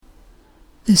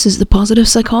This is the Positive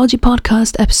Psychology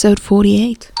Podcast, episode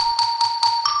 48.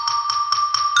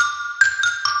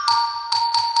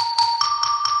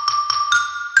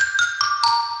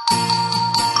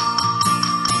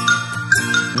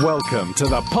 Welcome to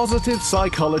the Positive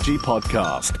Psychology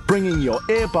Podcast, bringing your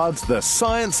earbuds the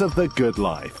science of the good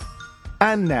life.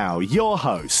 And now, your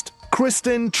host,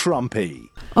 Kristen Trumpy.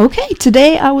 Okay,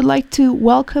 today I would like to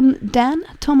welcome Dan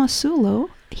Tomasulo.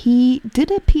 He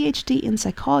did a PhD in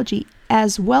psychology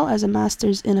as well as a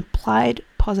master's in applied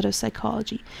positive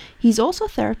psychology. He's also a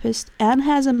therapist and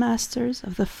has a master's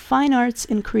of the fine arts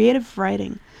in creative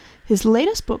writing. His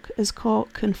latest book is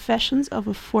called Confessions of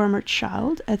a Former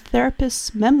Child, a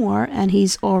therapist's memoir, and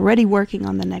he's already working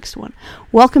on the next one.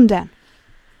 Welcome, Dan.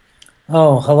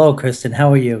 Oh, hello, Kristen.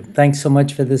 How are you? Thanks so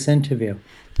much for this interview.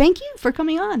 Thank you for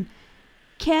coming on.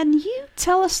 Can you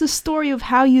tell us the story of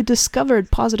how you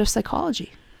discovered positive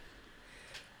psychology?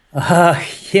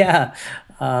 Yeah.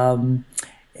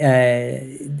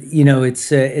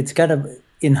 It's got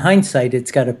in hindsight,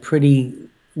 it's got a pretty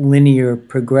linear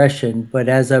progression, but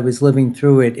as I was living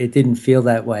through it, it didn't feel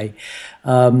that way.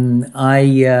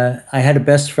 I had a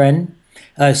best friend,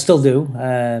 still do.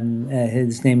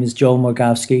 His name is Joel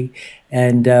Morgowski,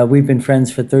 and we've been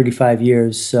friends for 35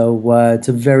 years. So it's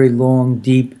a very long,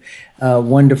 deep,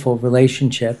 wonderful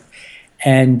relationship.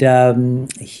 And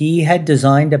he had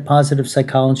designed a positive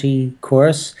psychology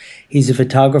course. He's a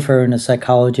photographer and a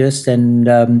psychologist, and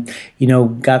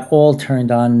got all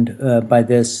turned on by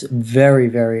this very,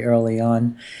 very early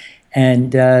on.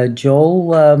 And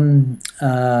Joel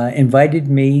invited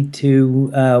me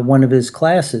to one of his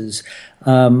classes.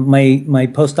 My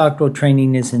postdoctoral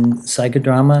training is in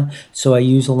psychodrama, so I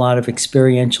use a lot of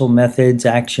experiential methods,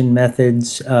 action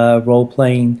methods, role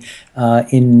playing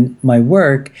in my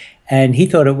work. And he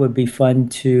thought it would be fun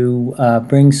to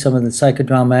bring some of the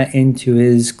psychodrama into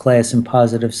his class in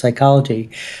positive psychology.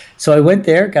 So I went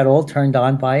there, got all turned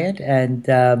on by it, and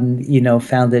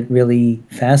found it really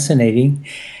fascinating.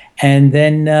 And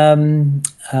then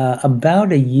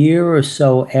about a year or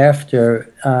so after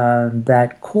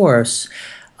that course,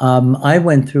 I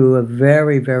went through a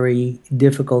very, very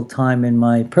difficult time in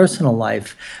my personal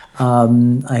life.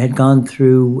 I had gone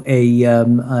through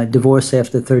a divorce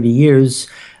after 30 years.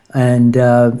 And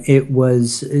it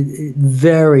was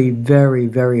very, very,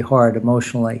 very hard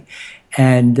emotionally.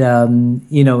 And,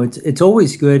 it's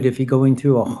always good if you're going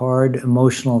through a hard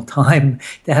emotional time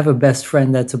to have a best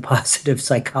friend that's a positive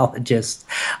psychologist.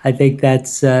 I think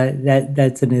that's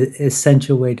an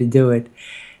essential way to do it.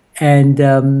 And,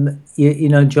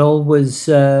 Joel was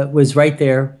right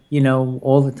there,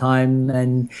 all the time.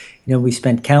 And, we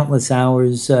spent countless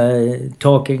hours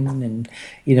talking and,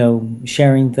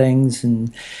 sharing things.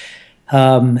 And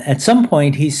at some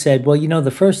point he said, well,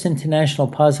 the first International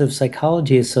Positive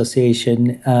Psychology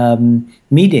Association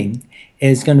meeting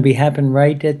is going to be happening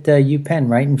right at UPenn,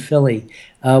 right in Philly.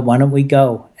 Why don't we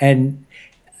go? And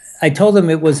I told him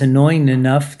it was annoying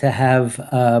enough to have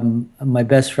my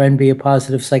best friend be a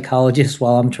positive psychologist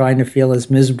while I'm trying to feel as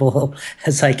miserable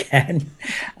as I can.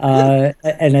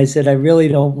 And I said, I really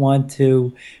don't want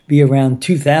to be around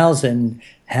 2,000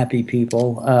 happy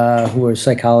people who are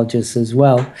psychologists as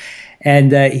well.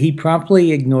 And he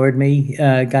promptly ignored me,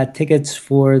 got tickets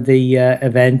for the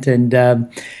event,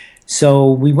 and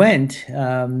so we went.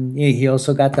 He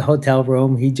also got the hotel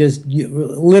room. He just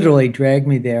literally dragged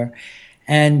me there.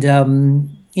 And,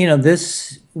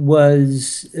 this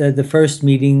was the first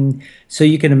meeting. So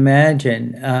you can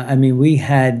imagine, we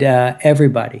had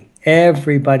everybody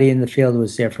in the field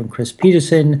was there, from Chris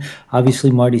Peterson,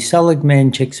 obviously Marty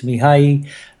Seligman, Csikszentmihalyi,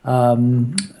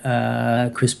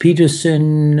 Chris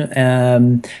Peterson,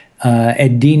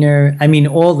 Ed Diener.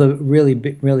 All the really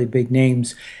big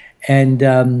names. And,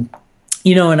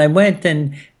 and I went,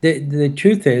 and the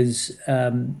truth is,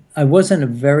 I wasn't a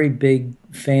very big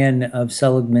fan of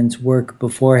Seligman's work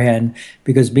beforehand,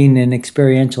 because being an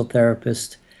experiential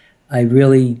therapist, I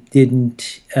really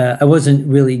didn't, I wasn't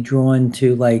really drawn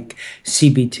to like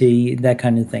CBT, that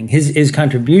kind of thing. His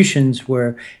contributions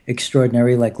were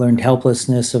extraordinary, like learned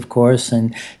helplessness, of course,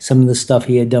 and some of the stuff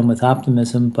he had done with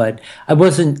optimism, but I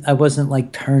wasn't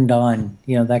like turned on,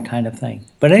 that kind of thing.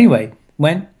 But anyway,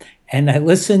 went and I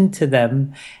listened to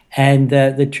them, and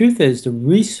the truth is, the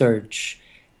research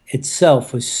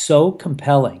itself was so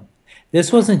compelling.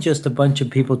 This wasn't just a bunch of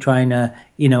people trying to,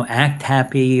 act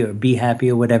happy or be happy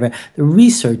or whatever. The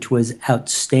research was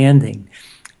outstanding.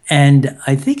 And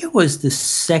I think it was the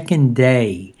second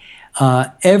day,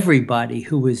 everybody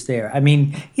who was there.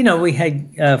 We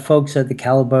had folks at the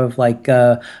caliber of like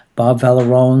Bob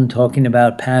Valerone talking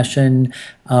about passion.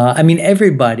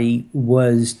 Everybody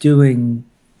was doing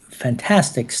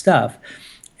fantastic stuff.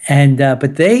 And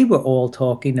but they were all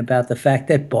talking about the fact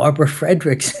that Barbara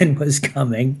Fredrickson was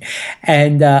coming,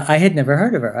 and I had never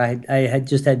heard of her. I had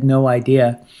just had no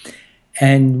idea.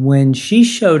 And when she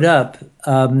showed up,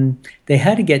 they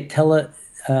had to get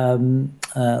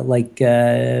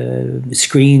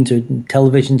screens or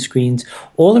television screens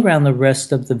all around the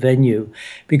rest of the venue,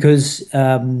 because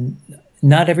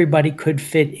not everybody could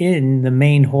fit in the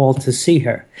main hall to see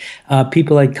her.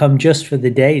 People had come just for the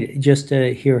day, just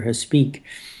to hear her speak.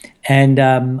 And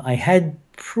I had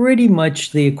pretty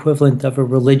much the equivalent of a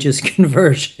religious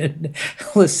conversion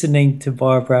listening to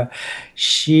Barbara.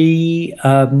 She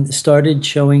started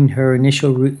showing her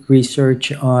initial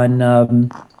research on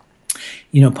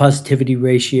positivity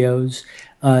ratios,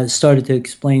 started to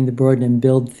explain the broaden and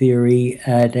build theory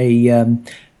at a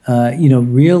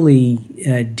really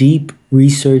deep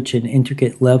research and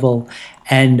intricate level.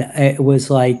 And it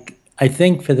was like, I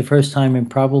think for the first time in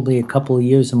probably a couple of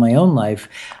years in my own life,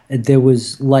 there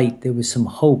was light, there was some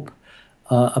hope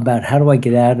about how do I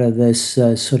get out of this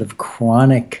sort of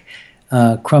chronic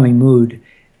crummy mood.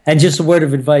 And just a word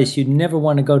of advice, you never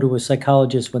want to go to a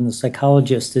psychologist when the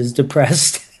psychologist is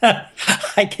depressed.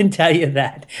 I can tell you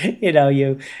that. You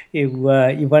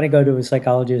want to go to a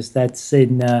psychologist that's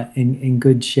in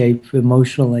good shape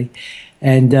emotionally.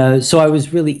 And so I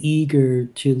was really eager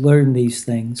to learn these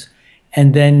things.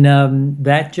 And then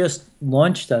that just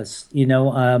launched us.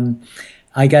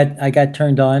 I got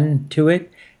turned on to it,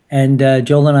 and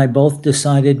Joel and I both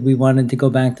decided we wanted to go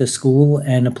back to school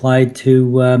and applied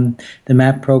to the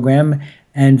MAP program.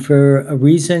 And for a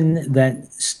reason that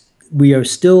we are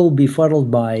still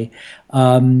befuddled by,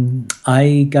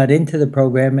 I got into the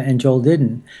program and Joel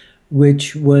didn't,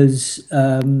 which was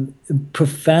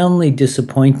profoundly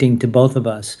disappointing to both of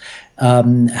us.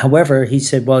 However, he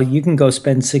said, "Well, you can go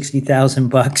spend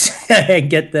 $60,000 and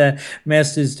get the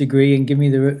master's degree and give me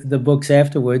the books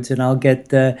afterwards, and I'll get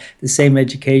the same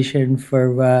education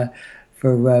for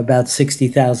about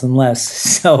 60,000 less."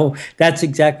 So that's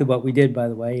exactly what we did, by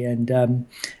the way, and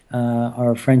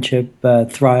our friendship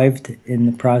thrived in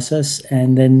the process,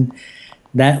 and then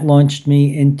that launched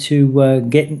me into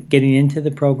getting into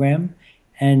the program.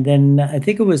 And then I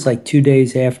think it was like 2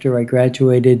 days after I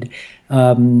graduated,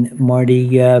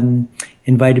 Marty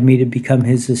invited me to become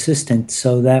his assistant.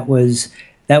 So that was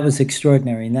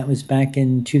extraordinary, and that was back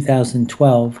in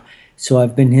 2012. So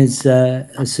I've been his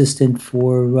assistant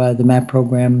for the MAP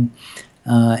program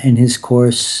and his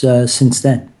course since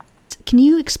then. Can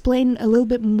you explain a little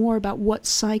bit more about what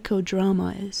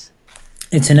psychodrama is?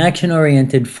 It's an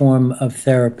action-oriented form of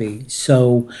therapy.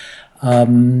 So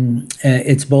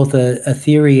it's both a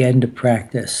theory and a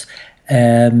practice.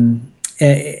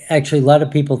 Actually, a lot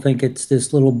of people think it's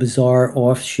this little bizarre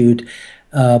offshoot,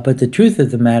 but the truth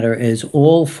of the matter is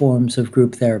all forms of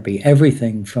group therapy,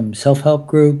 everything from self-help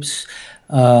groups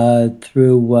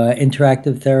through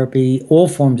interactive therapy, all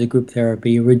forms of group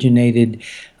therapy originated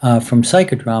from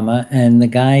psychodrama. And the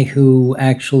guy who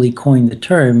actually coined the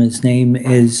term, his name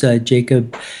is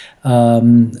Jacob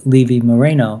Levy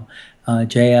Moreno.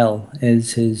 JL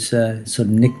is his sort of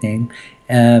nickname,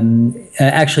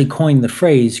 actually coined the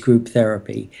phrase group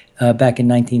therapy back in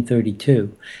 1932.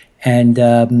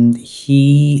 And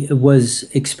he was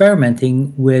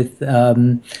experimenting with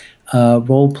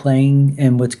role-playing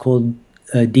and what's called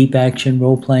deep action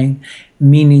role-playing,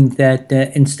 meaning that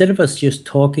instead of us just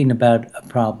talking about a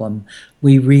problem,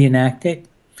 we reenact it.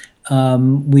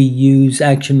 We use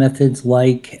action methods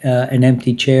like an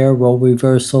empty chair, role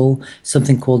reversal,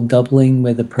 something called doubling,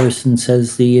 where the person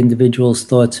says the individual's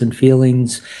thoughts and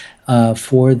feelings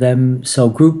for them. So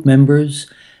group members,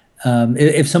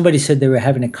 if somebody said they were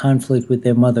having a conflict with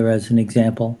their mother, as an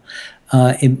example,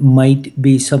 it might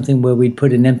be something where we'd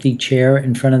put an empty chair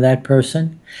in front of that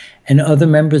person, and other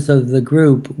members of the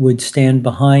group would stand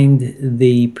behind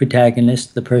the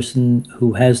protagonist, the person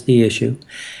who has the issue,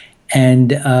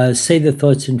 and say the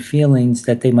thoughts and feelings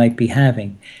that they might be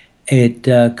having. It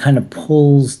kind of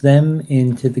pulls them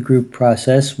into the group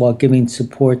process while giving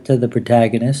support to the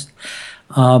protagonist.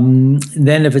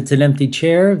 Then if it's an empty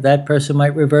chair, that person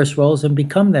might reverse roles and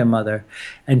become their mother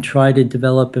and try to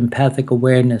develop empathic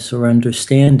awareness or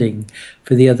understanding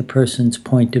for the other person's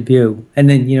point of view, and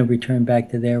then, return back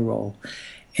to their role.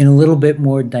 In a little bit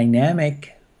more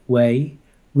dynamic way,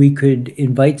 we could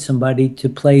invite somebody to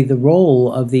play the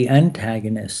role of the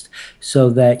antagonist so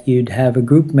that you'd have a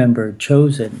group member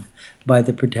chosen by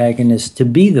the protagonist to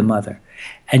be the mother.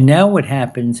 And now what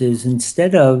happens is,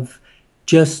 instead of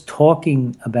just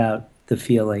talking about the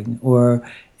feeling or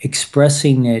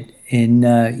expressing it in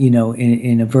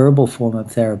a verbal form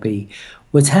of therapy,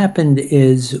 what's happened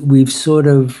is we've sort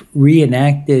of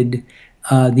reenacted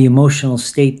the emotional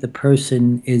state the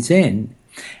person is in,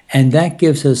 and that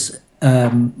gives us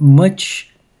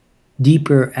much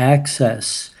deeper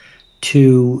access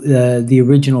to the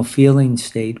original feeling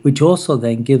state, which also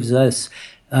then gives us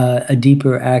a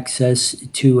deeper access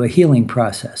to a healing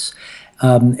process.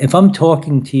 If I'm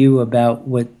talking to you about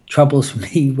what troubles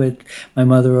me with my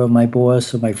mother or my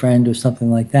boss or my friend or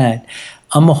something like that,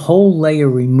 I'm a whole layer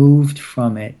removed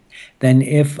from it than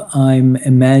if I'm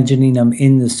imagining I'm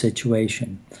in the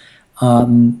situation.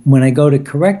 When I go to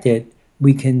correct it,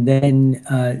 we can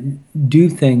then do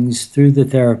things through the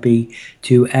therapy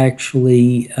to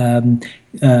actually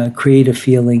create a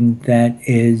feeling that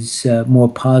is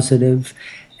more positive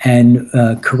and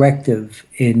corrective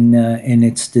in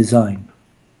its design.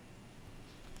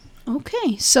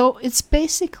 Okay, so it's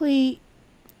basically,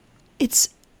 it's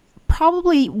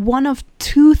probably one of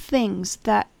two things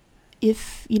that,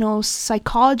 if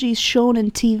psychology is shown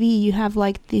in TV, you have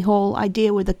like the whole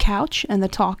idea with the couch and the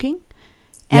talking,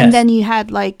 and Yes. then you had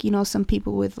like some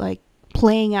people with like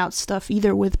playing out stuff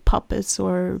either with puppets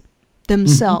or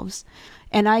themselves.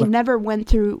 And I never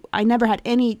had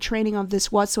any training of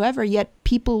this whatsoever, yet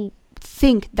people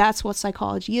think that's what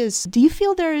psychology is. Do you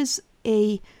feel there is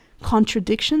a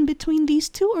contradiction between these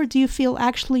two, or do you feel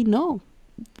actually no,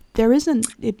 there isn't,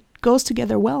 it goes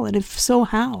together well, and if so,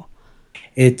 how?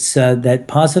 It's that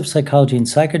positive psychology and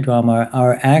psychodrama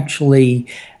are actually,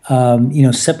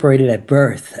 separated at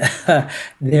birth.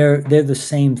 They're the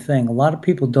same thing. A lot of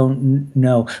people don't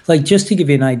know. Like, just to give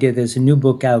you an idea, there's a new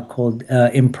book out called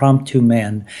Impromptu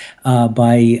Man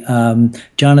by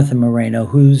Jonathan Moreno,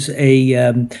 who's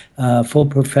a full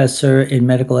professor in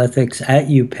medical ethics at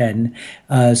UPenn,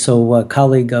 so a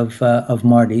colleague of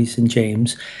Marty's and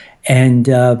James, and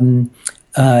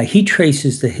he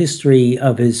traces the history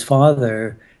of his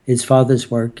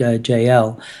father's work,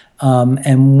 JL.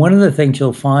 And one of the things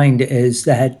you'll find is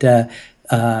that,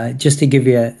 just to give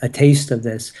you a taste of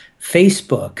this,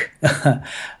 Facebook,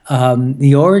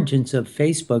 the origins of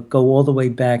Facebook go all the way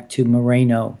back to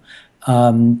Moreno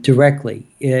directly.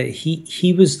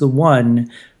 He was the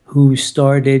one who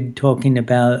started talking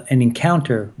about an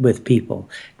encounter with people.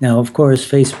 Now, of course,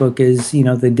 Facebook is, the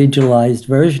digitalized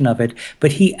version of it,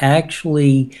 but he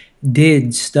actually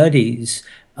did studies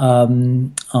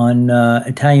on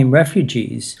Italian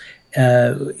refugees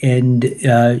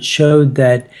and showed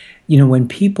that, when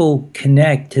people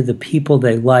connect to the people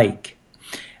they like,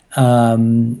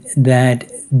 that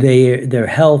their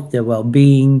health, their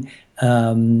well-being,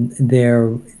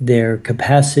 their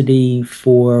capacity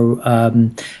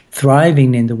for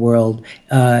thriving in the world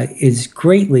is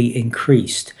greatly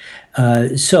increased.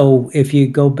 So if you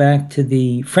go back to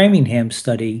the Framingham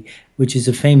study, which is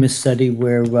a famous study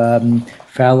where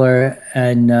Fowler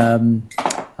and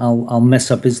I'll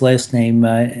mess up his last name,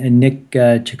 Nick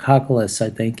Chikakoulis, I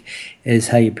think is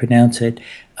how you pronounce it.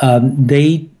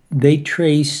 They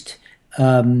traced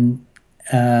how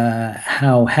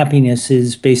happiness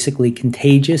is basically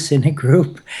contagious in a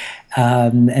group.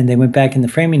 And they went back in the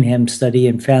Framingham study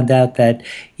and found out that,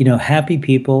 happy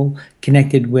people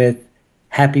connected with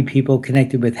happy people,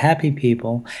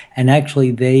 and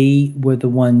actually they were the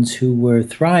ones who were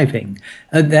thriving.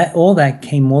 That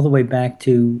came all the way back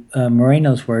to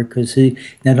Moreno's work, because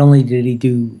not only did he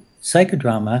do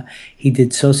psychodrama, he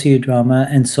did sociodrama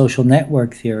and social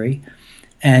network theory.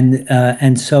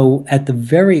 And so at the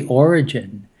very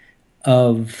origin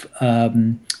of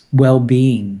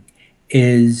well-being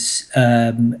is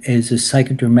a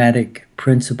psychodramatic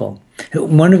principle.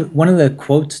 One of the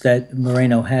quotes that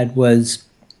Moreno had was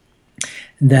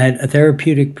that a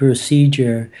therapeutic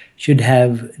procedure should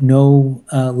have no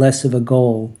less of a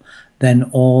goal than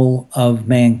all of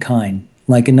mankind.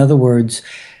 Like, in other words,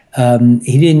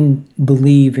 he didn't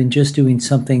believe in just doing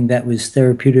something that was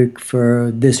therapeutic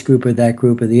for this group or that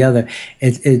group or the other.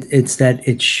 It's that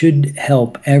it should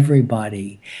help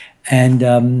everybody. And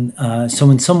so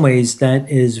in some ways, that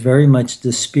is very much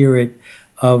the spirit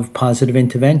of positive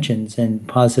interventions and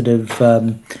positive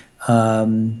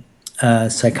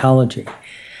psychology.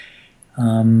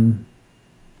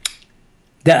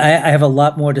 I have a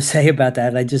lot more to say about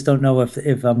that. I just don't know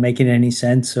if I'm making any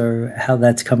sense or how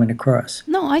that's coming across.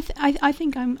 No, I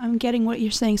think I'm getting what you're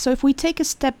saying. So if we take a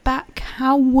step back,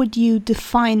 how would you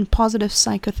define positive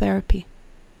psychotherapy?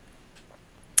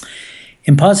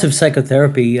 In positive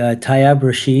psychotherapy, Tayeb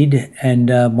Rashid and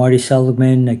Marty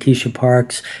Seligman, Keisha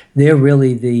Parks, they're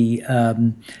really the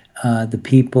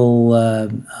people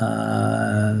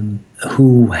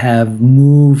who have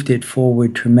moved it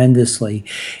forward tremendously.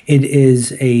 It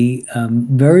is a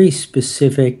very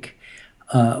specific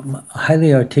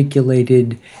highly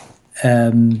articulated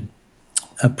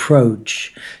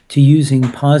approach to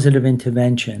using positive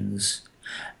interventions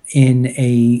in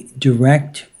a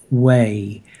direct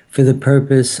way for the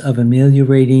purpose of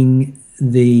ameliorating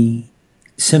the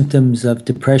symptoms of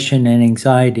depression and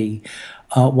anxiety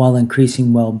while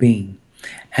increasing well-being.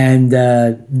 And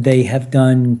they have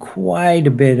done quite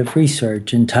a bit of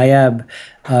research. And Tayeb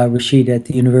Rashid at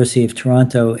the University of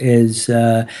Toronto is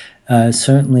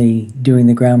certainly doing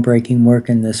the groundbreaking work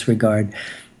in this regard.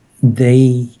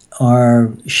 They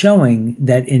are showing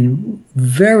that in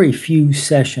very few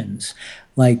sessions,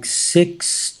 like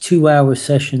 6 2-hour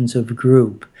sessions of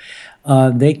group,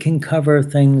 they can cover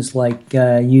things like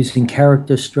using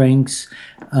character strengths,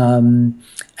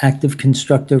 active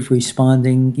constructive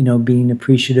responding, being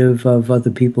appreciative of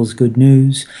other people's good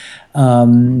news,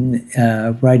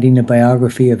 writing a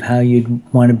biography of how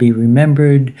you'd want to be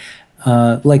remembered.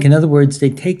 In other words, they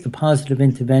take the positive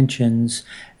interventions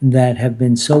that have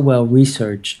been so well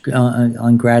researched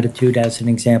on gratitude as an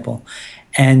example,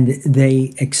 and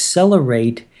they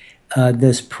accelerate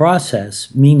this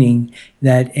process, meaning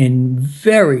that in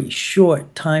very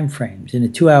short time frames, in a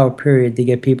 2-hour period, they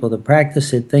get people to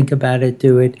practice it, think about it,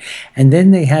 do it, and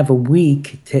then they have a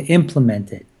week to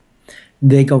implement it.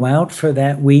 They go out for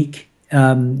that week,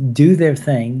 do their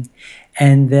thing,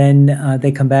 and then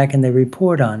they come back and they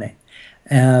report on it.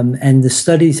 And the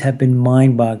studies have been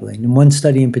mind-boggling. In one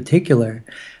study in particular,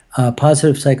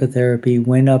 positive psychotherapy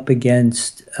went up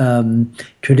against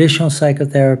traditional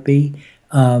psychotherapy,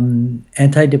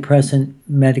 antidepressant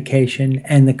medication,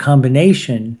 and the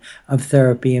combination of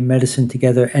therapy and medicine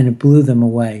together, and it blew them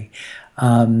away.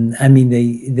 The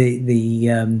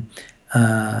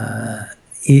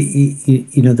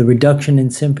reduction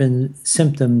in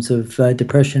symptoms of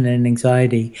depression and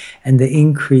anxiety and the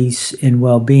increase in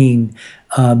well-being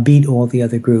beat all the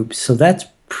other groups. So that's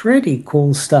pretty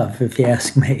cool stuff, if you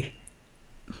ask me.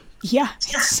 Yeah,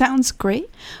 it sounds great,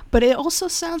 but it also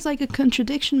sounds like a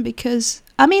contradiction because,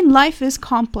 life is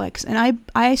complex, and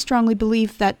I strongly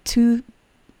believe that two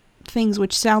things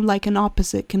which sound like an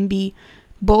opposite can be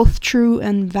both true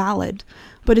and valid,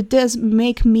 but it does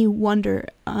make me wonder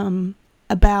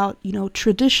about,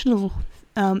 traditional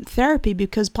therapy,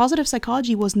 because positive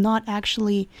psychology was not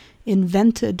actually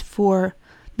invented for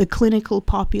the clinical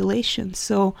population.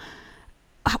 So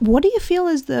what do you feel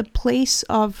is the place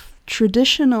of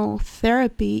traditional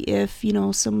therapy if,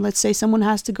 let's say someone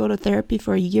has to go to therapy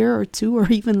for a year or two or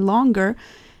even longer,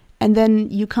 and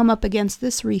then you come up against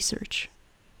this research?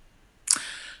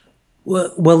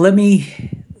 Well, let me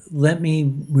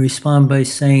respond by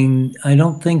saying I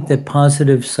don't think that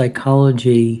positive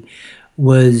psychology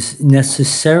was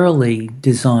necessarily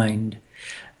designed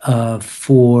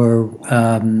for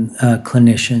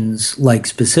clinicians, like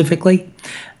specifically,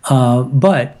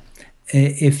 but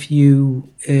if you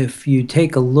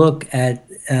take a look at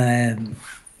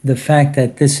the fact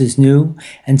that this is new,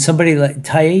 and somebody like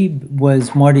Taib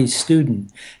was Marty's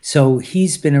student, so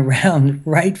he's been around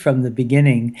right from the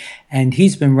beginning, and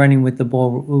he's been running with the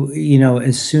ball,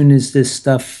 as soon as this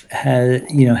stuff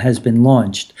has been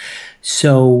launched.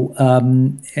 So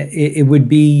it would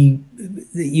be,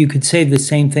 you could say the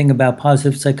same thing about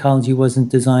positive psychology wasn't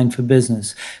designed for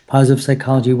business. Positive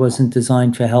psychology wasn't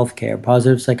designed for healthcare.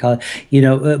 Positive psychology,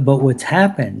 but what's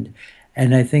happened,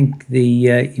 and I think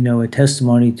a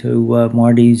testimony to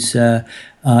Marty's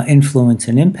influence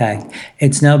and impact,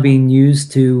 it's now being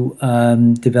used to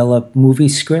develop movie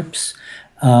scripts.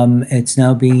 It's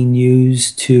now being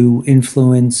used to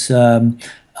influence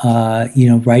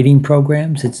writing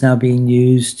programs. It's now being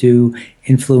used to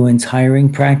influence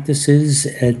hiring practices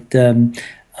at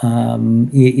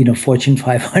Fortune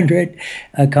 500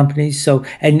 companies. So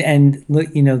and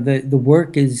the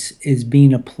work is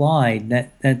being applied.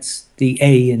 That's the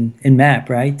A in MAP,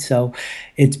 right? So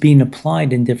it's being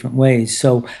applied in different ways.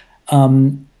 So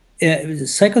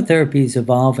psychotherapy is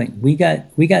evolving. We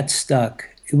got stuck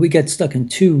in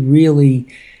two really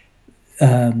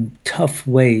tough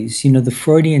ways. The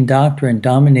Freudian doctrine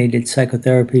dominated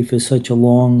psychotherapy for such a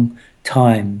long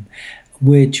time,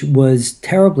 which was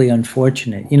terribly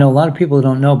unfortunate. A lot of people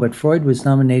don't know, but Freud was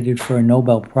nominated for a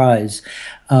Nobel Prize,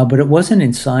 but it wasn't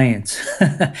in science.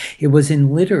 It was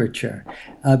in literature,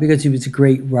 because he was a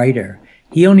great writer.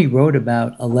 He only wrote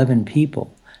about 11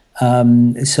 people.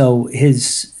 So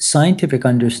his scientific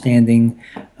understanding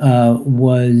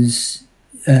was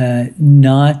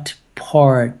not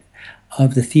part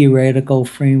of the theoretical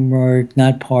framework,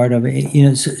 not part of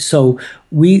it. So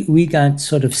we got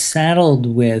sort of saddled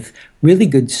with really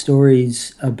good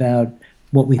stories about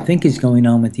what we think is going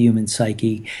on with the human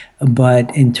psyche, but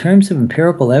in terms of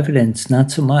empirical evidence, not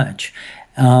so much.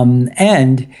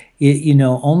 And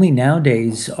only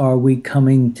nowadays are we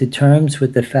coming to terms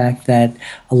with the fact that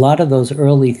a lot of those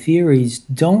early theories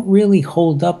don't really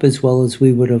hold up as well as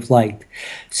we would have liked.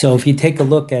 So if you take a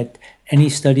look at any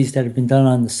studies that have been done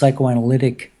on the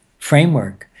psychoanalytic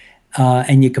framework,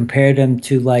 and you compare them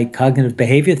to like cognitive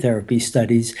behavior therapy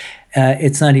studies,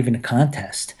 it's not even a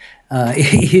contest.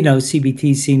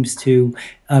 CBT seems to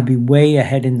be way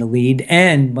ahead in the lead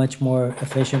and much more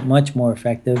efficient, much more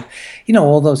effective,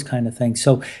 all those kind of things.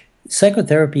 So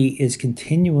psychotherapy is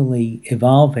continually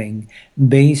evolving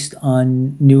based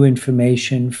on new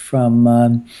information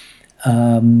from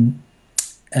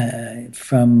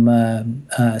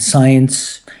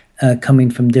science coming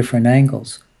from different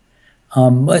angles.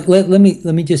 Let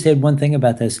me just add one thing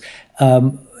about this.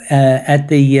 At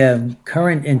the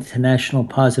current International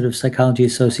Positive Psychology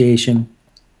Association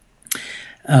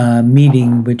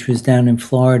meeting, which was down in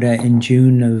Florida in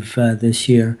June of this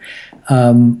year,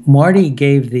 Marty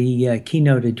gave the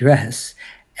keynote address,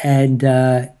 and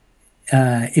in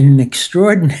an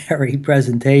extraordinary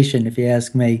presentation, if you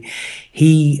ask me,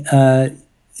 he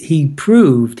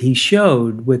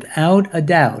showed without a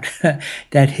doubt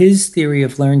that his theory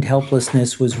of learned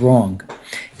helplessness was wrong.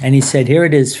 And he said, here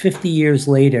it is 50 years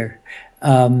later,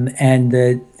 and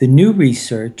the new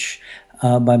research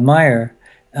by Meyer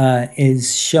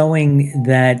is showing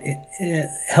that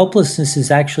helplessness is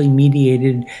actually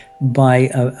mediated by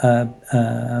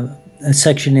a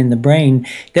section in the brain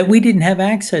that we didn't have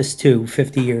access to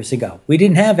 50 years ago. We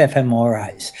didn't have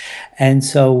fMRIs. And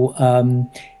so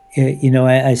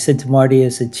I said to Marty, I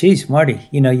said, geez, Marty,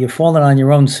 you're falling on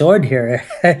your own sword here.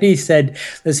 He said,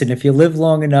 listen, if you live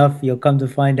long enough, you'll come to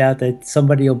find out that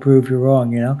somebody will prove you're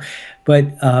wrong,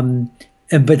 But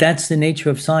that's the nature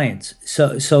of science.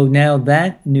 So now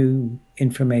that new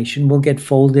information will get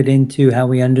folded into how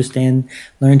we understand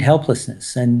learned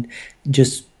helplessness. And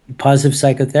just positive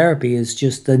psychotherapy is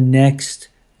just the next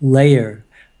layer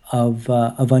of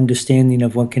understanding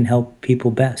of what can help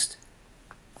people best.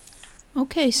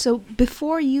 Okay, so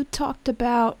before you talked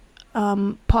about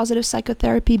positive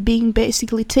psychotherapy being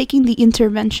basically taking the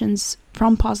interventions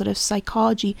from positive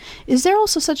psychology, is there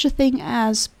also such a thing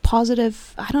as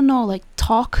positive, like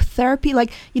talk therapy?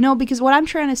 Because what I'm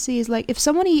trying to see is like if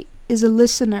somebody is a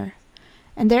listener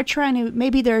and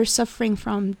maybe they're suffering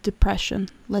from depression,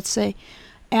 let's say,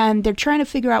 and they're trying to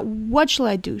figure out what shall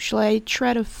I do? Shall I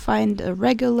try to find a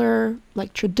regular,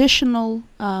 traditional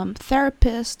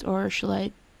therapist, or shall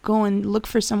I go and look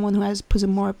for someone who puts a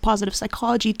more positive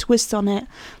psychology twist on it?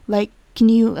 Can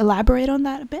you elaborate on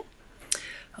that a bit?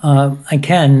 I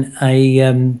can.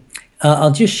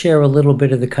 I'll just share a little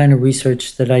bit of the kind of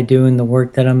research that I do and the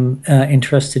work that I'm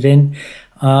interested in.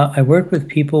 I work with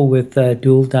people with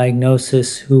dual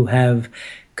diagnosis who have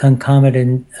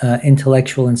concomitant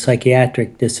intellectual and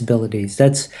psychiatric disabilities.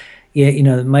 That's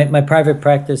my private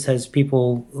practice has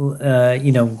people,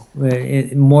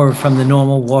 more from the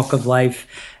normal walk of life,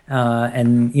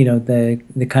 and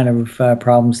the kind of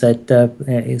problems that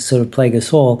sort of plague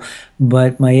us all.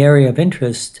 But my area of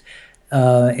interest,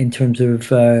 in terms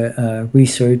of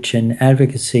research and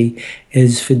advocacy,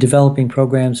 is for developing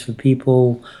programs for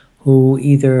people who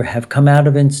either have come out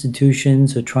of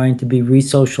institutions or trying to be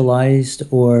re-socialized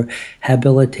or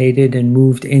habilitated and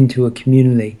moved into a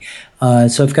community.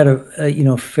 So I've got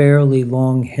a fairly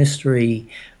long history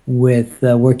with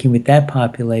working with that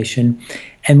population.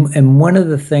 And one of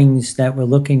the things that we're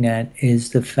looking at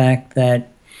is the fact that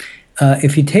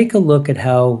if you take a look at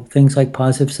how things like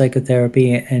positive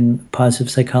psychotherapy and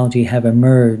positive psychology have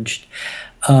emerged,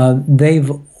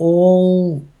 they've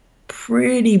all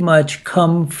pretty much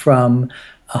come from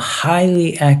a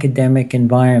highly academic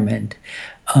environment.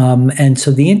 And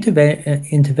so the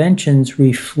interventions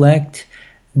reflect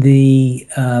the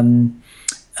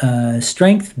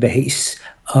strength base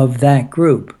of that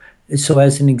group. So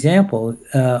as an example,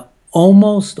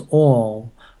 almost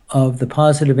all of the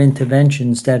positive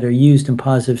interventions that are used in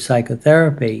positive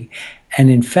psychotherapy, and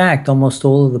in fact, almost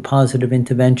all of the positive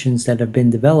interventions that have been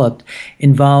developed,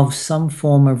 involve some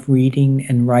form of reading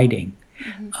and writing.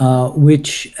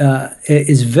 Which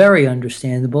is very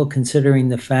understandable considering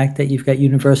the fact that you've got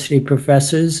university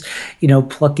professors,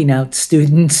 plucking out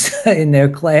students in their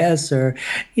class, or,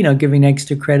 giving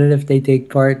extra credit if they take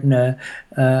part in a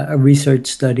research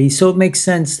study. So it makes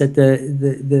sense that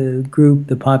the group,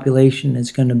 the population,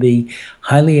 is going to be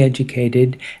highly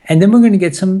educated. And then we're going to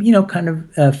get some, kind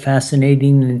of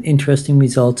fascinating and interesting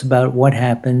results about what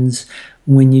happens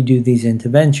when you do these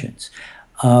interventions.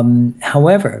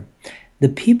 However, the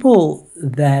people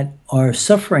that are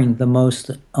suffering the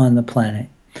most on the planet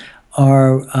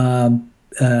are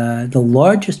the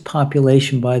largest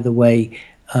population, by the way,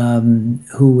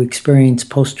 who experience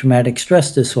post-traumatic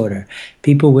stress disorder.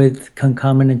 People with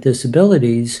concomitant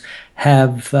disabilities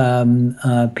have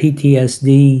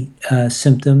PTSD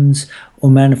symptoms or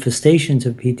manifestations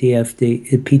of PTSD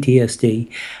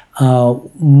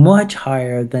much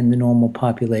higher than the normal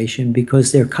population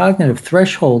because their cognitive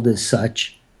threshold is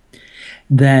such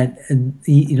that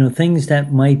things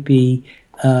that might be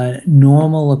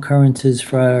normal occurrences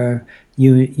for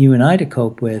you and I to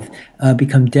cope with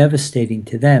become devastating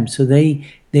to them. So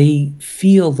they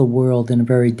feel the world in a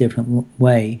very different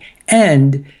way.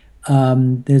 And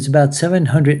there's about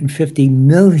 750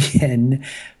 million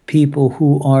people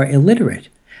who are illiterate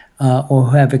or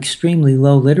who have extremely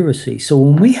low literacy. So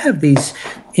when we have these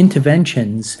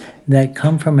interventions that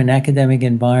come from an academic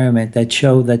environment that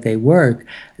show that they work,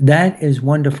 that is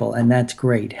wonderful and that's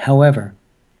great. However,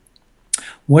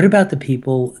 what about the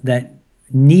people that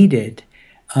need it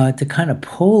to kind of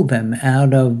pull them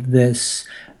out of this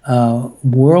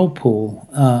whirlpool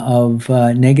of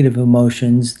negative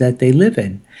emotions that they live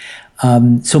in?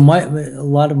 So a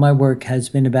lot of my work has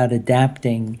been about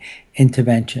adapting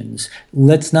interventions.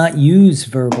 Let's not use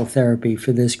verbal therapy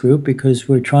for this group because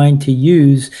we're trying to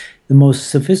use the most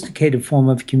sophisticated form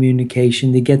of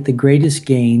communication to get the greatest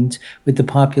gains with the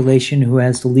population who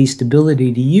has the least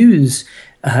ability to use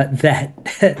that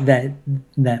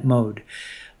mode.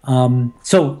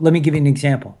 So let me give you an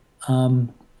example.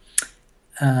 One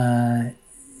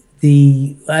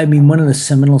of the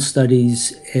seminal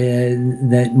studies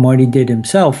that Marty did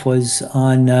himself was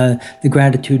on the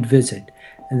gratitude visit.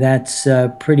 That's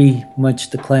pretty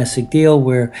much the classic deal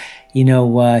where, he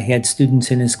had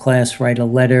students in his class write a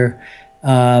letter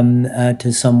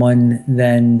to someone,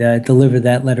 then deliver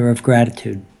that letter of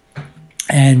gratitude.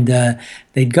 And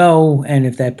they'd go, and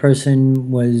if that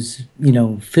person was,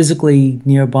 physically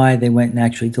nearby, they went and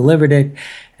actually delivered it,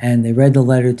 and they read the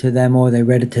letter to them, or they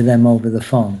read it to them over the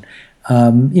phone.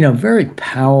 Very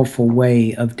powerful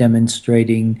way of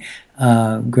demonstrating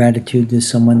gratitude to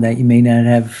someone that you may not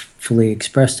have fully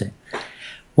expressed it.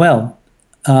 Well,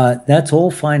 that's all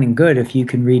fine and good if you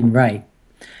can read and write.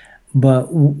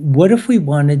 But what if we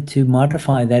wanted to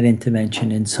modify that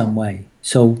intervention in some way?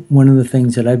 So one of the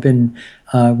things that I've been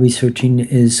researching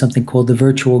is something called the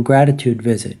virtual gratitude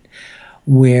visit,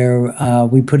 where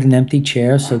we put an empty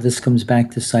chair, so this comes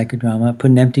back to psychodrama,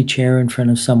 put an empty chair in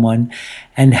front of someone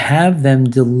and have them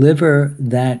deliver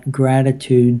that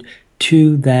gratitude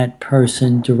to that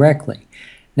person directly.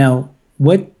 Now,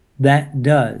 what that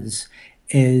does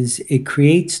is it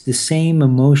creates the same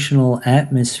emotional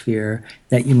atmosphere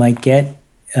that you might get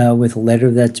with a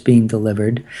letter that's being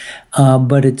delivered,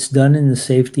 but it's done in the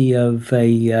safety of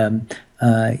a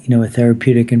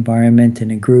therapeutic environment in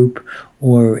a group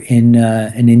or in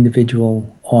an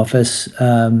individual office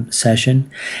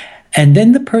session. And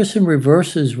then the person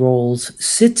reverses roles,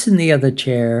 sits in the other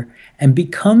chair, and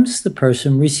becomes the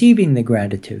person receiving the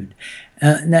gratitude.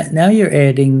 Now you're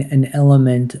adding an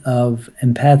element of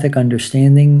empathic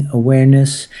understanding,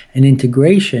 awareness, and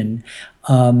integration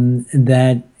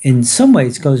that in some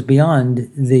ways goes beyond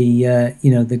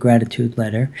the gratitude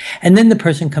letter. And then the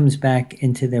person comes back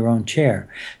into their own chair.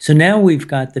 So now we've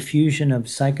got the fusion of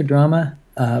psychodrama,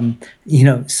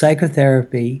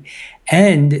 psychotherapy,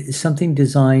 and something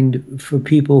designed for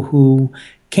people who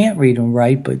can't read and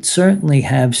write, but certainly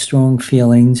have strong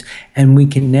feelings, and we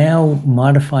can now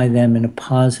modify them in a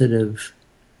positive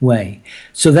way.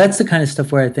 So that's the kind of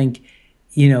stuff where I think,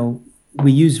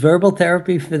 we use verbal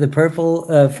therapy for the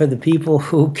people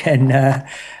who can,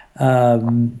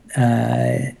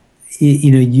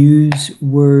 use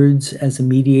words as a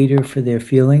mediator for their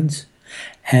feelings,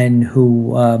 and who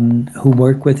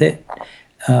work with it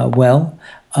well.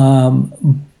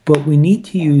 But we need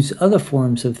to use other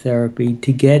forms of therapy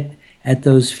to get at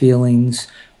those feelings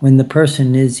when the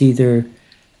person is either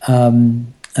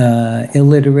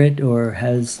illiterate or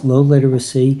has low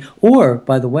literacy. Or,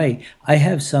 by the way, I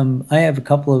have a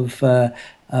couple of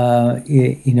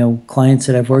clients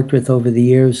that I've worked with over the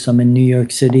years, some in New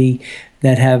York City,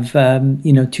 that have 2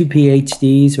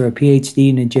 PhDs or a PhD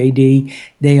and a JD.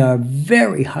 They are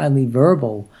very highly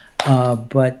verbal,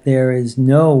 but there is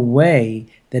no way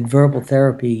that verbal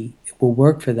therapy will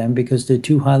work for them because they're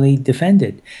too highly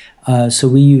defended. So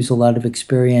we use a lot of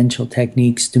experiential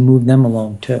techniques to move them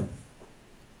along too.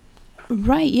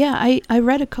 Right, yeah. I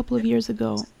read a couple of years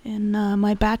ago in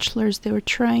my bachelor's, they were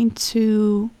trying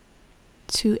to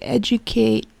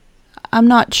educate, I'm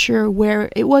not sure where,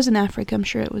 it was in Africa, I'm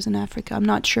sure it was in Africa, I'm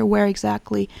not sure where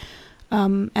exactly,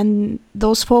 and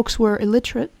those folks were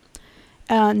illiterate,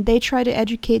 and they tried to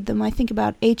educate them, I think,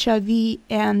 about HIV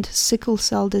and sickle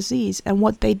cell disease, and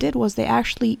what they did was they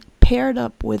actually paired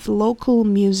up with local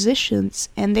musicians,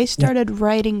 and they started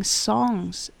writing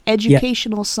songs,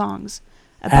 educational songs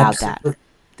about that. Absolutely.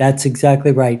 That's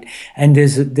exactly right. And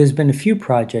there's been a few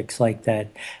projects like that,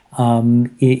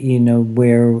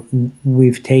 where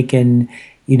we've taken,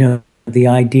 the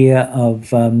idea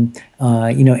of,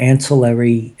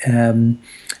 ancillary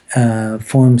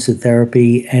forms of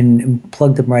therapy and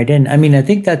plug them right in. I mean, I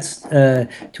think that's to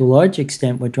a large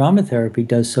extent what drama therapy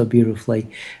does so beautifully,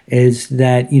 is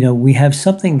that we have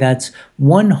something that's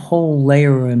one whole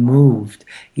layer removed.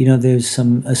 There's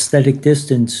some aesthetic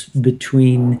distance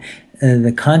between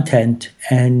the content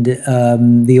and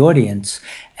the audience,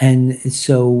 and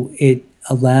so it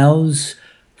allows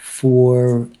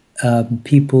for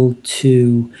people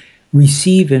to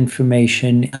receive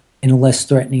information in a less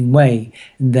threatening way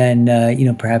than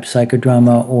perhaps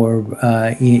psychodrama or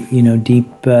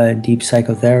deep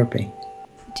psychotherapy.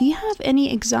 Do you have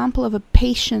any example of a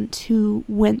patient who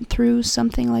went through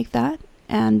something like that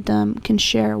and can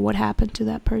share what happened to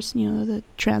that person, the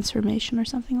transformation or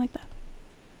something like that?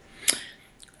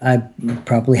 I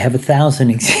probably have 1,000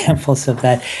 examples of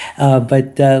that,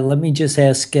 but let me just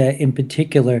ask in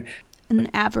particular.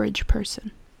 An average person.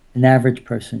 An average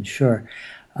person, sure.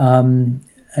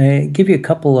 I give you a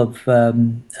couple of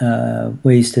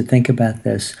ways to think about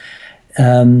this.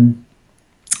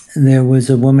 There was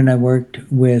a woman I worked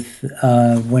with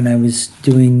when I was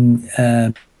doing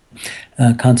a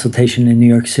consultation in New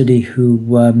York City who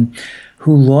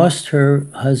lost her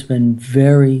husband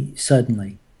very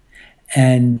suddenly.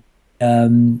 And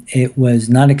it was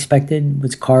not expected. It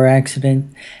was a car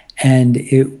accident. And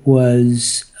it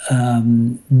was,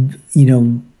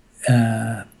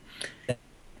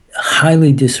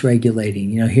 highly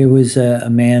dysregulating. Here was a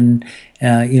man,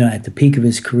 at the peak of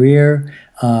his career.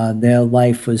 Their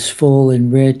life was full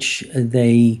and rich.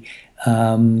 They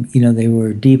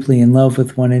were deeply in love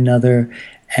with one another,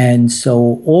 and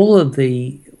so all of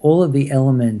the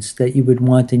elements that you would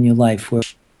want in your life were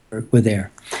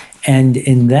there. And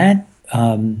in that,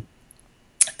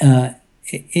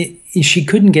 she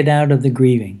couldn't get out of the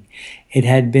grieving. It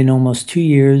had been almost 2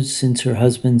 years since her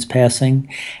husband's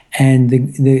passing, and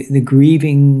the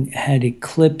grieving had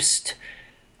eclipsed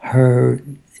her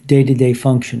day-to-day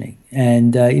functioning.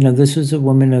 And this was a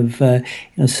woman of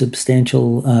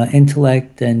substantial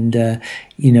intellect and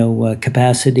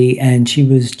capacity, and she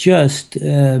was just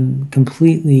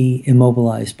completely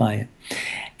immobilized by it.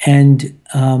 And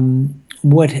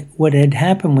what had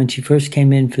happened when she first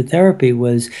came in for therapy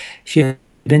was she had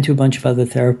been to a bunch of other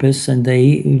therapists, and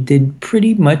they did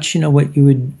pretty much what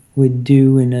you would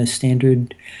do in a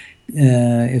standard,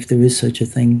 if there is such a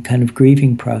thing, kind of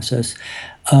grieving process.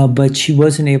 But she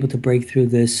wasn't able to break through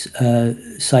this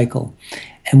cycle.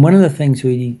 And one of the things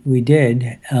we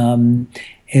did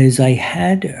is I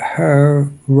had her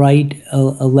write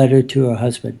a letter to her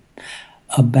husband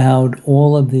about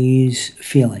all of these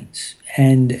feelings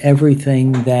and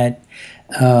everything that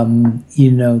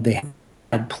they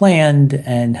had planned,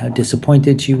 and how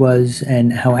disappointed she was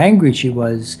and how angry she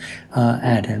was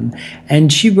at him.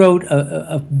 And she wrote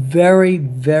a very,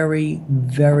 very,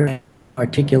 very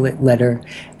articulate letter,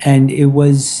 and it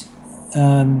was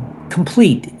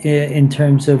complete in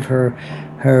terms of her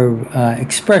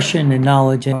expression and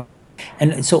knowledge.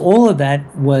 And so all of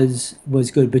that was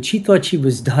good, but she thought she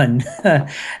was done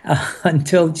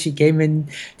until she came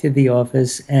into the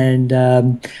office, and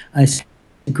I said,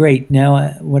 great,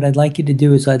 now what I'd like you to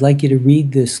do is I'd like you to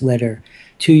read this letter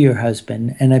to your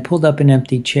husband. And I pulled up an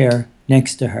empty chair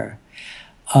next to her.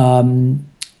 That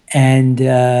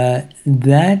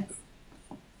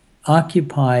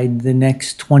occupied the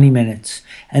next 20 minutes.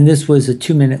 And this was a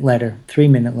 2-minute letter,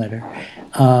 3-minute letter.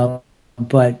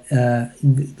 But the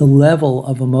level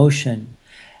of emotion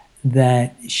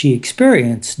that she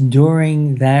experienced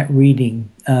during that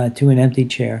reading to an empty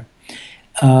chair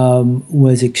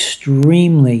was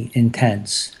extremely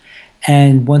intense.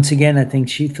 And once again, I think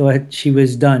she thought she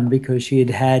was done because she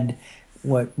had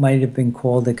what might have been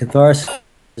called a catharsis.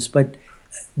 But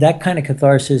that kind of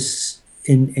catharsis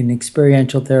in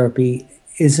experiential therapy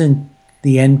isn't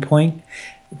the end point,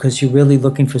 because you're really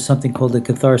looking for something called a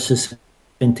catharsis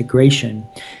integration.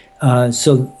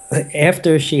 So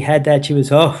after she had that, she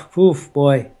was, oh, oof,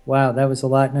 boy, wow, that was a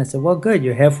lot. And I said, well, good,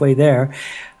 you're halfway there.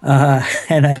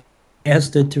 And I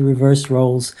asked her to reverse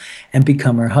roles and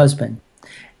become her husband.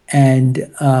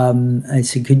 And I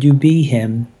said, could you be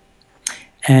him?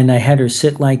 And I had her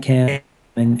sit like him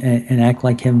and act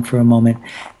like him for a moment.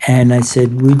 And I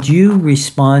said, would you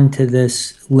respond to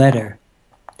this letter?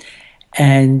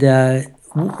 And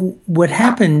what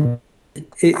happened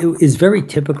it is very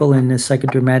typical in a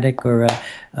psychodramatic or a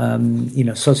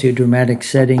sociodramatic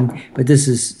setting, but this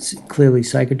is clearly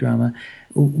psychodrama,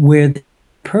 where the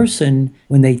person,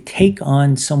 when they take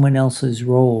on someone else's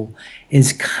role,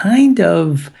 is kind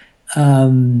of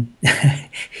in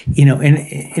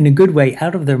a good way,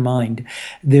 out of their mind.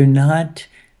 They're not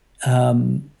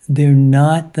they're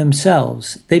not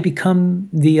themselves. They become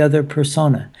the other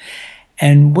persona.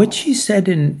 And what she said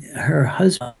in her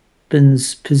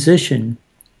husband's position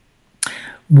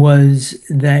was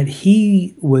that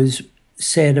he was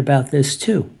sad about this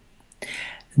too,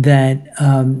 that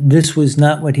this was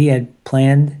not what he had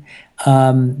planned,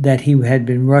 that he had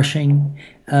been rushing,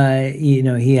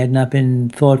 he had not been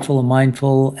thoughtful or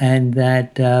mindful, and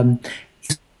that,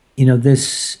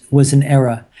 this was an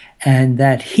error, and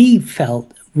that he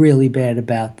felt really bad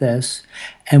about this.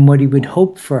 And what he would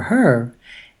hope for her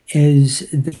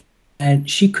is that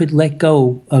she could let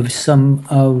go of some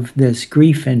of this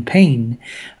grief and pain,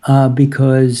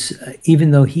 because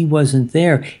even though he wasn't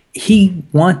there, he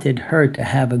wanted her to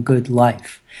have a good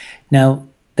life. Now,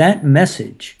 that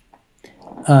message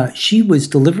she was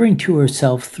delivering to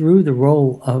herself through the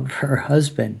role of her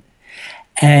husband.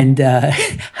 And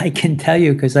I can tell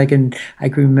you, because I can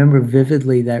remember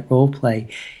vividly that role play.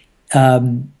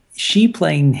 She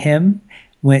playing him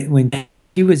when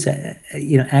she was,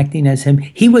 acting as him.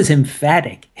 He was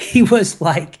emphatic. He was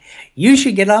like, "You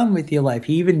should get on with your life."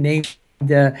 He even named,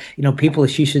 people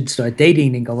she should start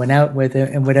dating and going out with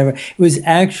and whatever. It was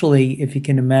actually, if you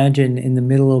can imagine, in the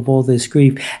middle of all this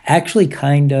grief, actually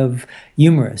kind of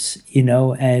humorous,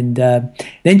 And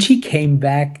then she came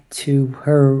back to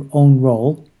her own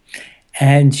role,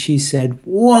 and she said,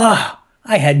 "Wow,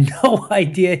 I had no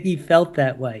idea he felt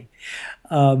that way."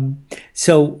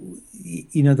 So,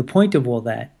 the point of all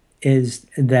that is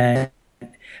that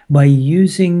by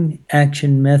using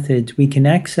action methods, we can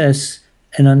access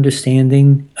an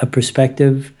understanding, a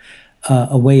perspective,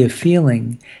 a way of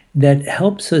feeling that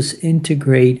helps us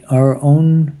integrate our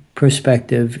own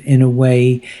perspective in a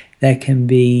way that can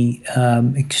be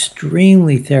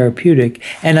extremely therapeutic.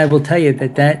 And I will tell you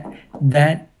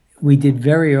that we did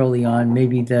very early on,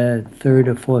 maybe the third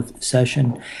or fourth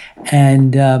session.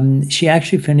 And she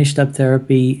actually finished up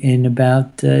therapy in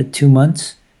about 2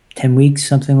 months, 10 weeks,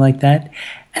 something like that.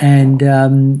 And,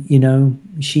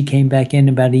 she came back in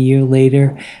about a year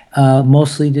later,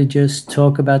 mostly to just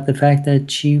talk about the fact that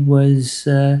she was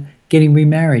getting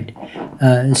remarried.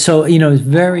 So, it's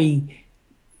very,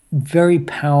 very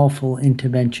powerful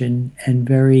intervention and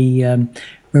very,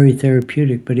 very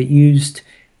therapeutic. But it used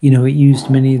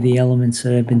many of the elements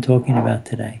that I've been talking about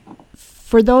today.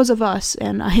 For those of us,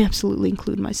 and I absolutely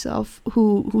include myself,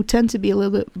 who tend to be a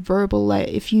little bit verbal, like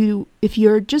if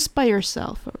you're just by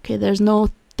yourself, okay, there's no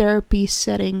therapy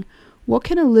setting, what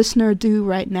can a listener do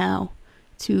right now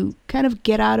to kind of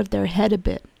get out of their head a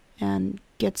bit and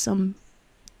get some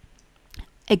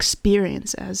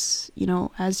experience, as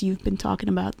you've been talking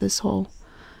about this whole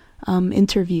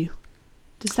interview?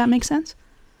 Does that make sense?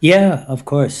 Yeah, of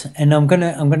course. And I'm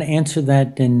gonna answer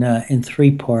that in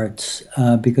three parts,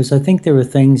 because I think there are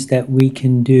things that we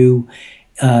can do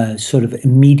sort of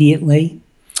immediately.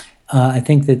 I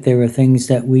think that there are things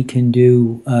that we can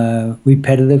do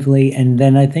repetitively, and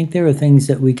then I think there are things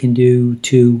that we can do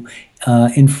to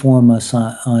inform us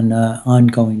on an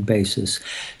ongoing basis.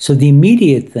 So the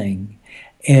immediate thing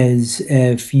is,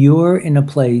 if you're in a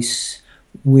place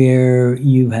where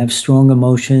you have strong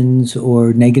emotions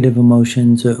or negative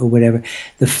emotions or whatever,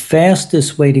 the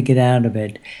fastest way to get out of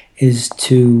it is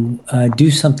to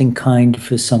do something kind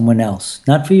for someone else,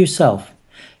 not for yourself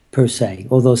per se,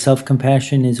 although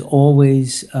self-compassion is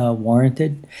always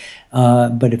warranted.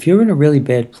 But if you're in a really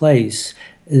bad place,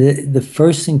 the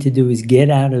first thing to do is get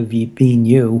out of being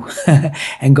you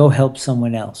and go help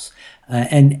someone else.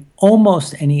 And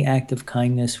almost any act of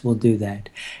kindness will do that.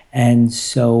 And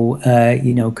so,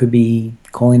 it could be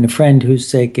calling a friend who's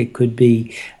sick. It could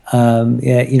be,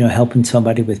 helping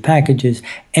somebody with packages.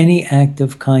 Any act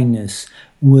of kindness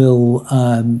will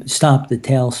stop the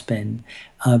tailspin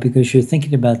because you're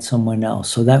thinking about someone else.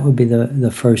 So that would be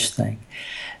the first thing.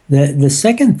 The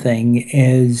second thing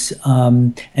is,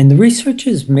 and the research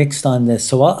is mixed on this,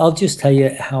 so I'll just tell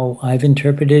you how I've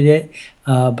interpreted it,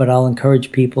 but I'll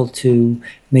encourage people to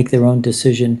make their own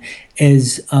decision,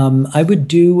 is I would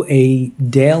do a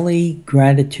daily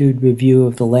gratitude review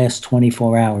of the last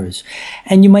 24 hours.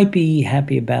 And you might be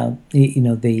happy about,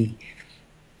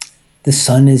 the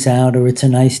sun is out, or it's a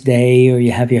nice day, or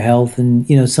you have your health, and,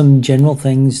 some general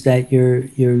things that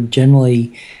you're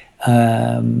generally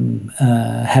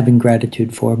having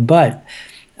gratitude for. But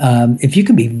if you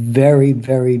can be very,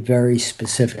 very, very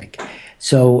specific.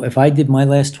 So if I did my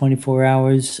last 24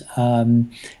 hours, I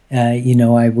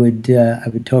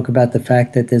would talk about the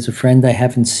fact that there's a friend I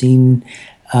haven't seen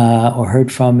or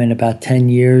heard from in about 10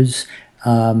 years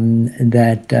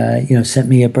that sent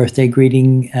me a birthday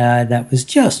greeting that was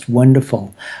just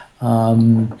wonderful.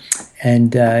 My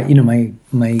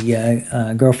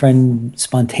girlfriend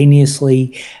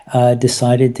spontaneously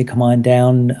decided to come on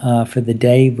down for the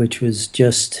day, which was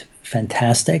just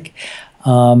fantastic. I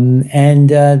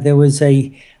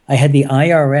had the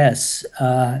IRS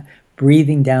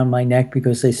breathing down my neck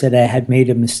because they said I had made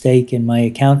a mistake, and my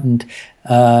accountant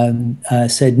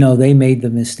said no, they made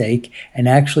the mistake, and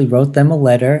actually wrote them a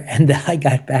letter, and I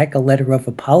got back a letter of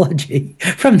apology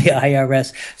from the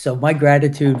IRS. So my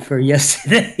gratitude for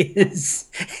yesterday is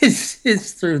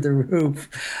through the roof.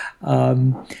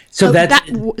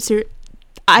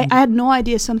 I had no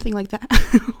idea something like that.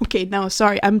 Okay, now,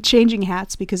 sorry, I'm changing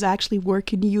hats because I actually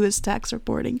work in U.S. tax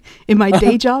reporting in my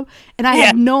day job, and I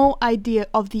had no idea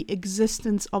of the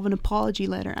existence of an apology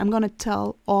letter. I'm going to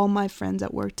tell all my friends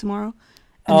at work tomorrow,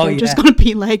 and they're just going to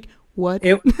be like, what?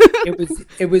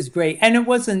 It was great. And it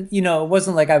wasn't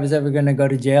like I was ever going to go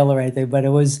to jail or anything, but it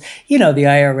was, the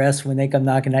IRS when they come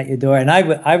knocking at your door. And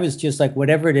I was just like,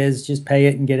 whatever it is, just pay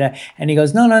it and get out. And he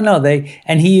goes, no.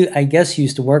 He, I guess,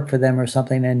 used to work for them or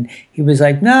something. And he was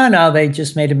like, no, they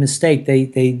just made a mistake. They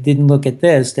didn't look at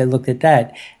this. They looked at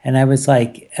that. And I was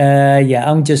like,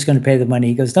 I'm just going to pay the money.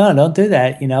 He goes, no, don't do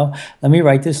that. Let me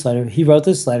write this letter. He wrote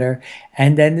this letter.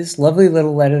 And then this lovely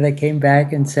little letter that came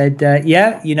back and said,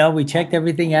 we checked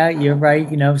everything out. You're right.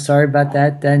 Sorry about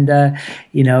that. And,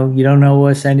 you don't owe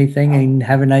us anything, and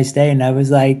have a nice day. And I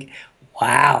was like,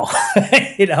 wow,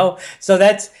 so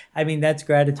that's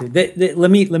gratitude.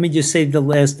 Let me just say the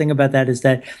last thing about that is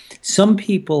that some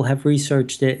people have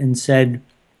researched it and said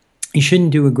you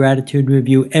shouldn't do a gratitude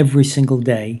review every single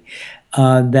day,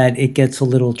 that it gets a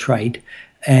little trite.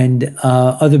 And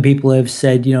other people have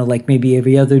said, like maybe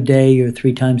every other day or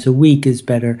 3 times a week is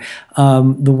better.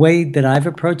 The way that I've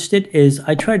approached it is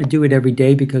I try to do it every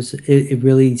day because it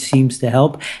really seems to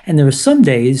help. And there are some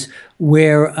days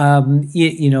where,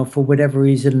 for whatever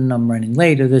reason, I'm running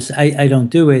late or this, I don't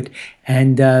do it.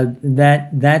 And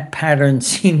that pattern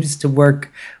seems to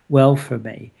work well for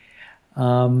me.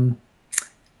 And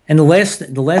the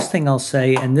last thing I'll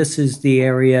say, and this is the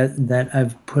area that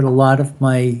I've put a lot of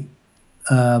my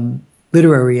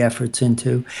literary efforts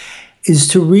into, is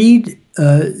to read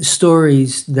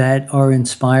stories that are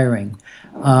inspiring.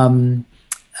 I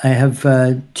have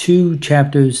 2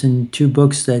 chapters in 2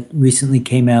 books that recently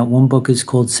came out. One book is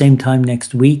called Same Time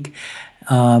Next Week,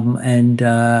 and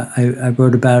I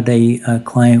wrote about a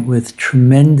client with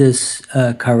tremendous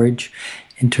courage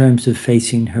in terms of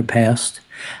facing her past.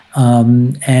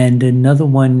 And another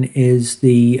one is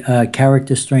the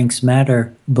Character Strengths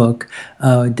Matter book,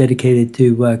 dedicated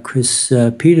to Chris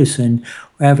Peterson.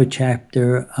 I have a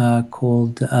chapter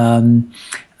called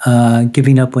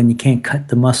Giving Up When You Can't Cut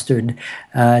the Mustard.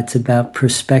 It's about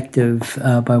perspective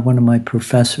by one of my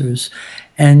professors.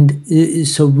 And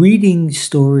so reading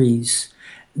stories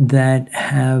that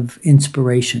have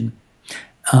inspiration,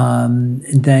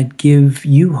 that give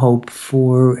you hope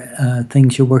for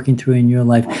things you're working through in your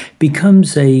life,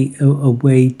 becomes a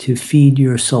way to feed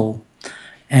your soul.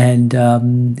 And,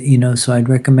 so I'd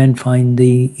recommend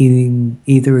finding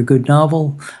either a good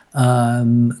novel, a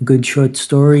good short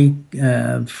story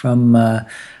from,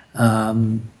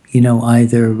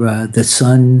 either The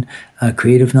Sun,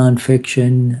 Creative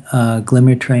Nonfiction,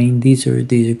 Glimmer Train. These are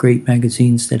great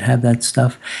magazines that have that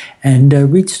stuff. And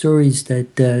read stories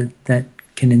that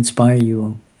can inspire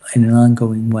you in an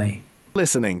ongoing way.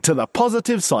 Listening to the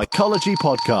Positive Psychology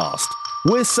Podcast.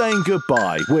 We're saying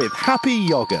goodbye with Happy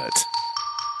Yogurt.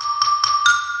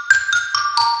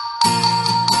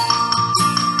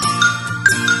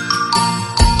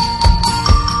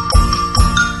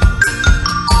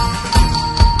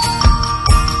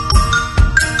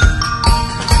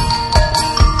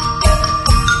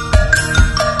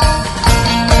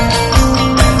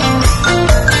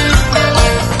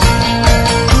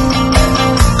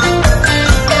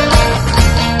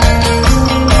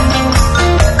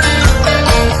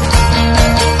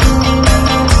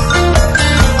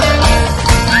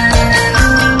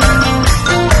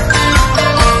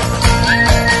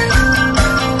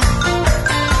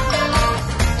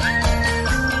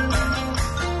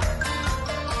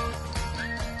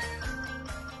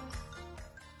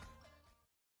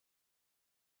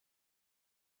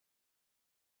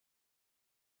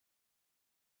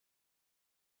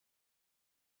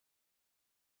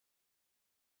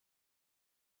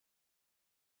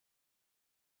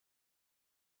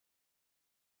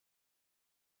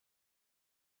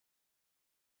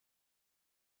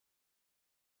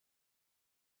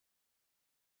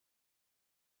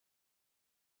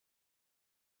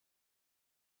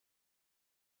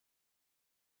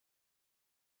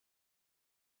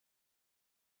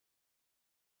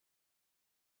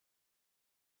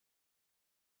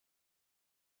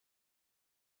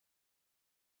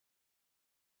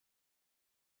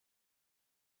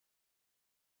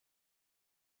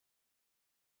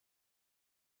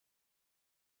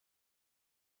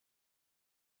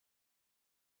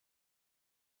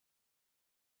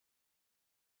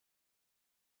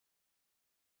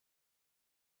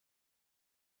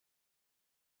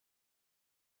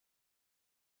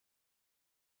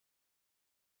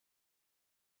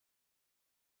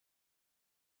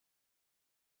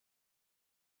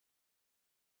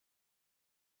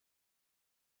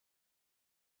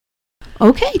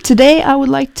 Okay, today I would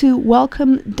like to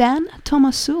welcome Dan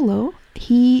Tomasulo.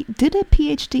 He did a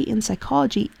PhD in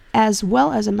psychology as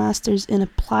well as a master's in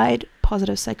applied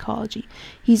positive psychology.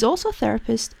 He's also a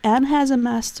therapist and has a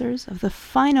master's of the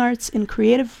fine arts in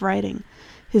creative writing.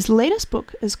 His latest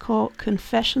book is called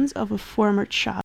Confessions of a Former Child.